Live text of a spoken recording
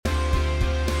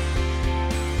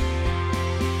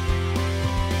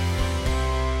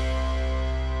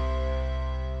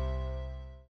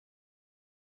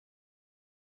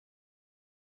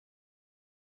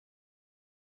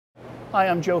Hi,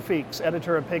 I'm Joe Feeks,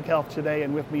 editor of Pig Health Today,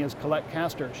 and with me is Colette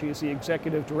Castor. She is the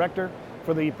executive director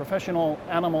for the Professional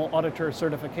Animal Auditor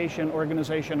Certification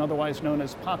Organization, otherwise known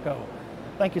as PACO.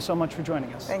 Thank you so much for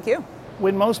joining us. Thank you.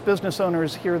 When most business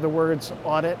owners hear the words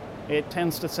audit, it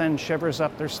tends to send shivers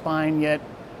up their spine, yet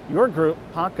your group,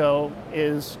 PACO,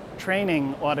 is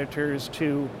training auditors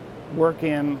to work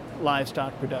in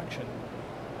livestock production.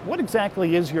 What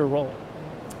exactly is your role?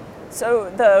 So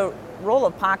the role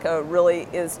of PACO really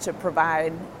is to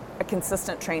provide a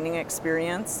consistent training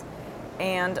experience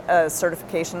and a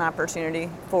certification opportunity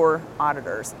for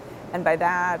auditors. And by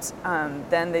that,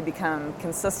 then they become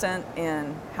consistent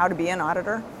in how to be an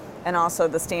auditor and also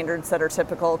the standards that are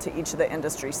typical to each of the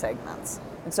industry segments.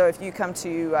 And so if you come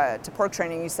to pork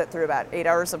training, you sit through about 8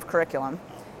 hours of curriculum.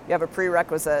 You have a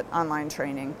prerequisite online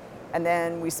training. And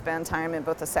then we spend time in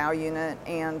both the sow unit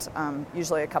and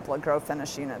usually a couple of grow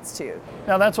finish units too.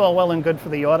 Now that's all well and good for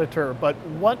the auditor, but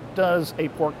what does a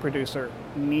pork producer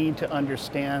need to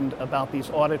understand about these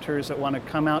auditors that want to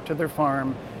come out to their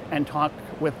farm and talk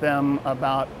with them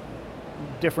about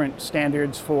different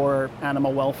standards for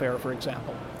animal welfare, for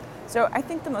example? So I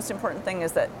think the most important thing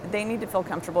is that they need to feel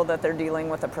comfortable that they're dealing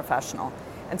with a professional.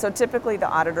 And so typically the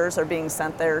auditors are being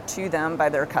sent there to them by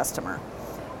their customer.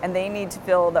 And they need to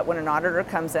feel that when an auditor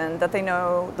comes in, that they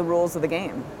know the rules of the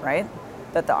game, right?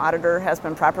 That the auditor has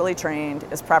been properly trained,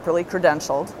 is properly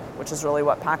credentialed, which is really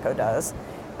what PACO does,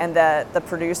 and that the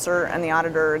producer and the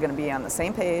auditor are going to be on the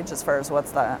same page as far as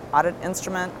what's the audit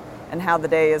instrument and how the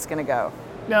day is going to go.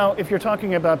 Now, if you're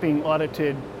talking about being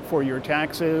audited for your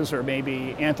taxes or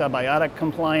maybe antibiotic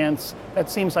compliance,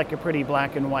 that seems like a pretty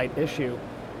black and white issue.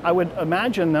 I would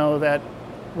imagine, though, that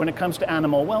when it comes to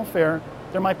animal welfare,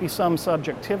 there might be some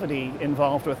subjectivity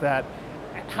involved with that.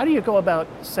 How do you go about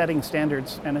setting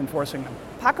standards and enforcing them?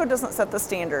 PACO doesn't set the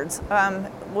standards.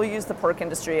 We'll use the pork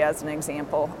industry as an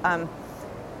example.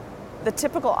 The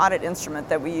typical audit instrument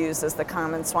that we use is the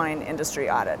common swine industry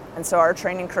audit. And so our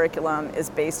training curriculum is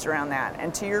based around that.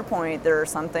 And to your point, there are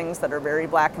some things that are very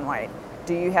black and white.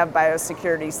 Do you have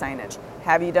biosecurity signage?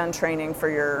 Have you done training for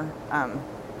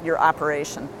your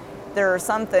operation? There are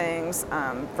some things,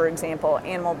 for example,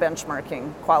 animal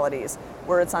benchmarking qualities,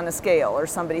 where it's on a scale or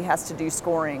somebody has to do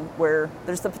scoring, where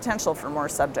there's the potential for more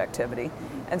subjectivity.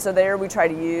 And so there we try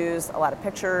to use a lot of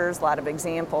pictures, a lot of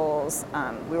examples.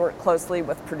 We work closely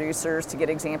with producers to get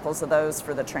examples of those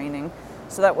for the training,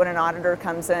 so that when an auditor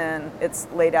comes in, it's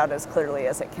laid out as clearly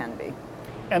as it can be.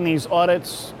 And these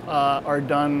audits are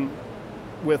done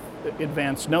with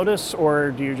advance notice,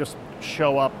 or do you just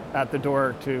show up at the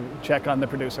door to check on the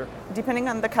producer? Depending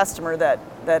on the customer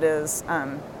that is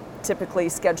typically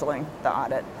scheduling the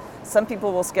audit. Some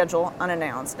people will schedule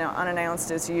unannounced. Now,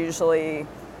 unannounced is usually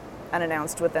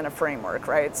unannounced within a framework,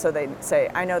 right? So they say,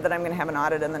 I know that I'm going to have an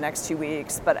audit in the next 2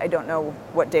 weeks, but I don't know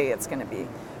what day it's going to be.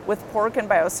 With pork and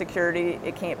biosecurity,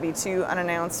 it can't be too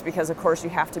unannounced because, of course,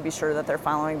 you have to be sure that they're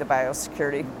following the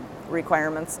biosecurity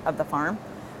requirements of the farm.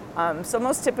 So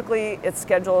most typically it's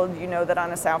scheduled. You know that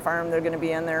on a sow farm they're going to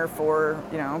be in there for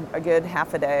a good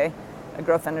half a day. A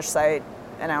grow finish site,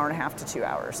 an hour and a half to 2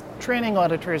 hours. Training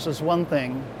auditors is one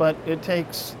thing, but it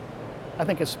takes, I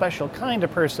think, a special kind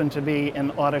of person to be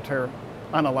an auditor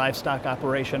on a livestock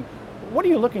operation. What are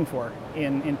you looking for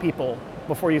in people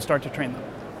before you start to train them?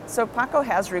 So PACO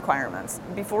has requirements.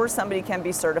 Before somebody can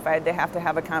be certified, they have to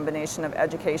have a combination of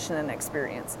education and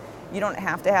experience. You don't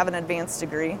have to have an advanced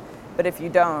degree, but if you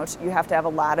don't, you have to have a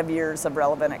lot of years of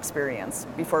relevant experience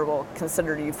before we'll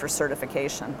consider you for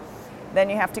certification. Then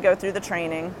you have to go through the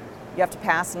training, you have to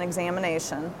pass an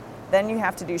examination, then you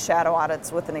have to do shadow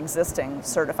audits with an existing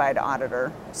certified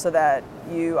auditor so that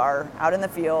you are out in the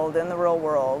field, in the real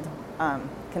world,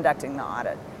 conducting the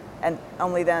audit. And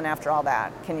only then, after all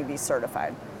that, can you be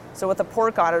certified. So with a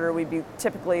pork auditor, we'd be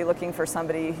typically looking for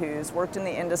somebody who's worked in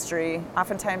the industry.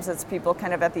 Oftentimes it's people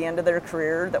kind of at the end of their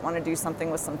career that want to do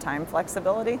something with some time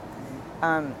flexibility.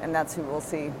 And that's who we'll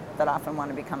see that often want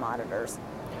to become auditors.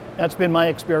 That's been my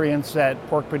experience, that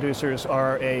pork producers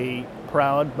are a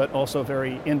proud but also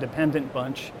very independent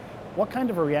bunch. What kind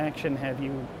of a reaction have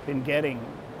you been getting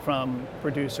from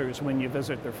producers when you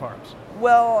visit their farms?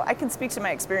 Well, I can speak to my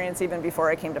experience even before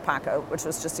I came to PACO, which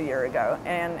was just a year ago.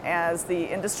 And as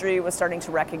the industry was starting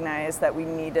to recognize that we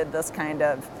needed this kind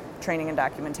of training and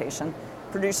documentation,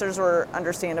 producers were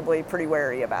understandably pretty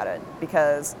wary about it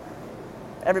because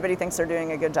everybody thinks they're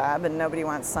doing a good job and nobody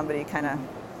wants somebody kind of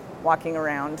walking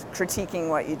around critiquing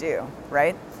what you do,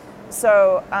 right?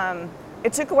 So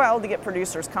it took a while to get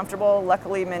producers comfortable.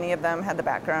 Luckily, many of them had the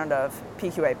background of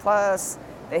PQA+.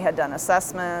 They had done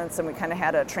assessments, and we kind of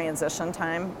had a transition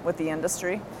time with the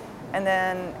industry. And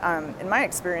then in my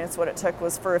experience, what it took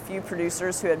was for a few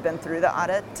producers who had been through the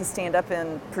audit to stand up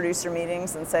in producer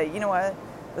meetings and say, you know what,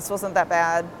 this wasn't that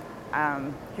bad.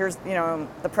 Here's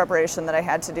the preparation that I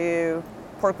had to do.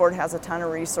 Pork Board has a ton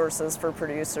of resources for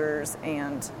producers,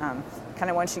 and kind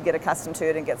of once you get accustomed to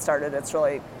it and get started,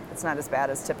 it's not as bad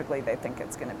as typically they think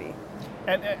it's going to be.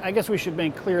 And I guess we should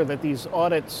make clear that these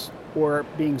audits, or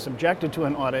being subjected to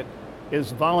an audit,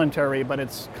 is voluntary, but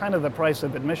it's kind of the price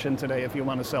of admission today if you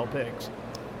want to sell pigs.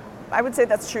 I would say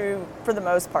that's true for the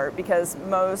most part, because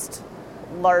most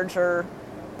larger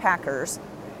packers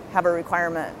have a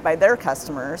requirement by their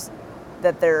customers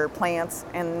that their plants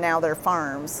and now their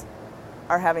farms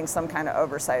are having some kind of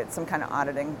oversight, some kind of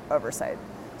auditing oversight.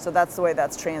 So that's the way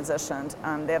that's transitioned.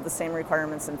 They have the same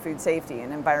requirements in food safety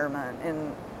and environment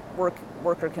and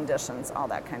worker conditions, all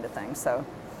that kind of thing. So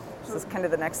this is kind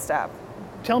of the next step.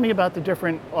 Tell me about the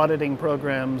different auditing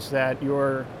programs that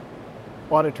your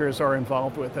auditors are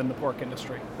involved with in the pork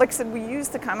industry. Like I said, we use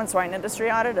the common swine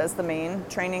industry audit as the main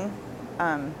training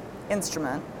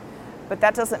instrument, but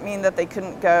that doesn't mean that they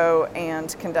couldn't go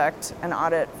and conduct an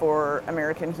audit for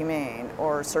American Humane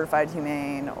or Certified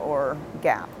Humane or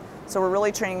GAP. So we're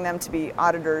really training them to be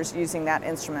auditors using that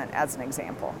instrument as an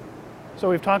example. So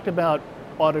we've talked about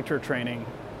auditor training.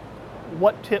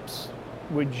 What tips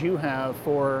would you have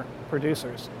for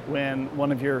producers when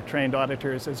one of your trained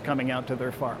auditors is coming out to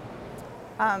their farm?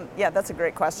 Yeah, that's a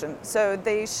great question. So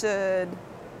they should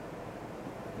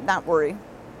not worry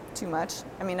too much.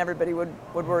 I mean, everybody would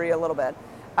worry a little bit.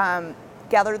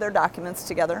 Gather their documents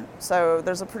together. So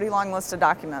there's a pretty long list of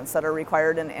documents that are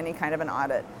required in any kind of an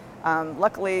audit.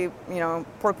 Luckily,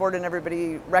 Pork Board and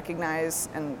everybody recognize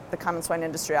in the common swine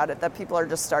industry audit that people are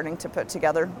just starting to put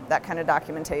together that kind of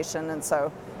documentation, and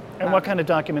so. And what kind of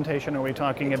documentation are we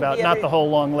talking about? Not the whole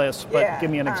long list, but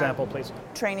give me an example, please.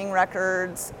 Training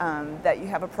records, that you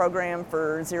have a program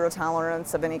for zero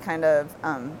tolerance of any kind of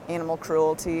animal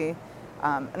cruelty,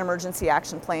 an emergency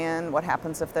action plan, what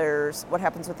happens with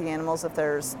the animals if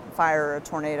there's fire or a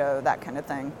tornado, that kind of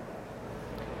thing.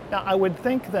 Now, I would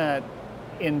think that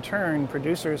in turn,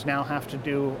 producers now have to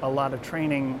do a lot of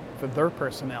training for their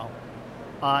personnel.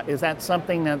 Is that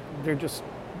something that they're just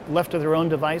left to their own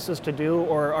devices to do,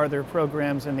 or are there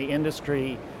programs in the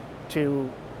industry to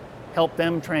help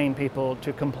them train people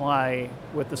to comply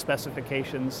with the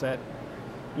specifications that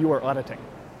you are auditing?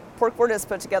 Pork Board has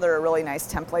put together a really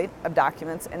nice template of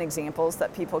documents and examples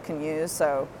that people can use.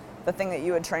 So the thing that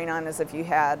you would train on is if you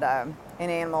had an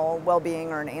animal well-being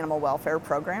or an animal welfare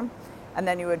program, and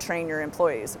then you would train your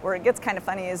employees. Where it gets kind of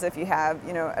funny is if you have,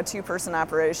 a two-person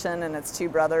operation and it's two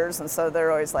brothers, and so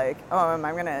they're always like, oh, am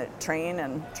I going to train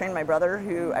my brother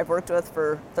who I've worked with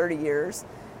for 30 years?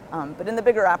 But in the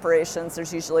bigger operations,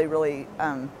 there's usually really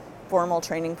formal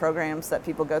training programs that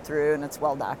people go through, and it's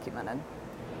well documented.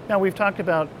 Now, we've talked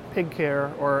about pig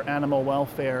care or animal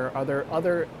welfare. Are there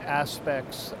other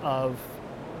aspects of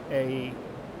a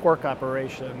pork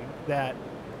operation that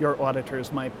your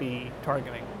auditors might be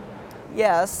targeting?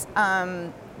 Yes,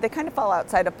 they kind of fall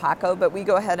outside of PACO, but we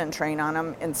go ahead and train on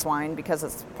them in swine because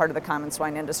it's part of the common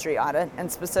swine industry audit,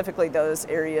 and specifically those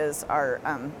areas are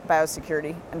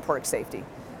biosecurity and pork safety.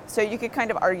 So you could kind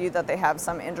of argue that they have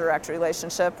some indirect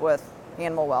relationship with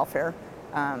animal welfare,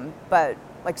 but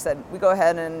like I said, we go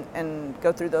ahead and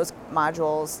go through those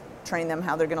modules, train them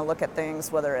how they're going to look at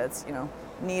things, whether it's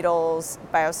needles,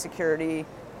 biosecurity,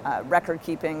 record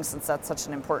keeping, since that's such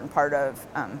an important part of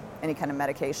any kind of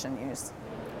medication use.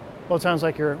 Well, it sounds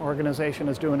like your organization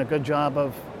is doing a good job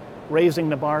of raising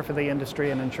the bar for the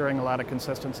industry and ensuring a lot of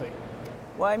consistency.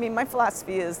 Well, I mean, my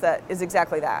philosophy is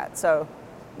exactly that. So,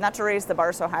 not to raise the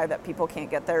bar so high that people can't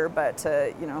get there, but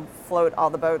to float all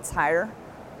the boats higher,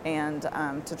 and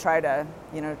to try to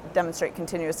demonstrate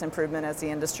continuous improvement as the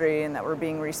industry, and that we're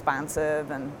being responsive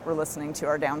and we're listening to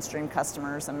our downstream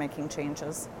customers and making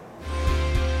changes.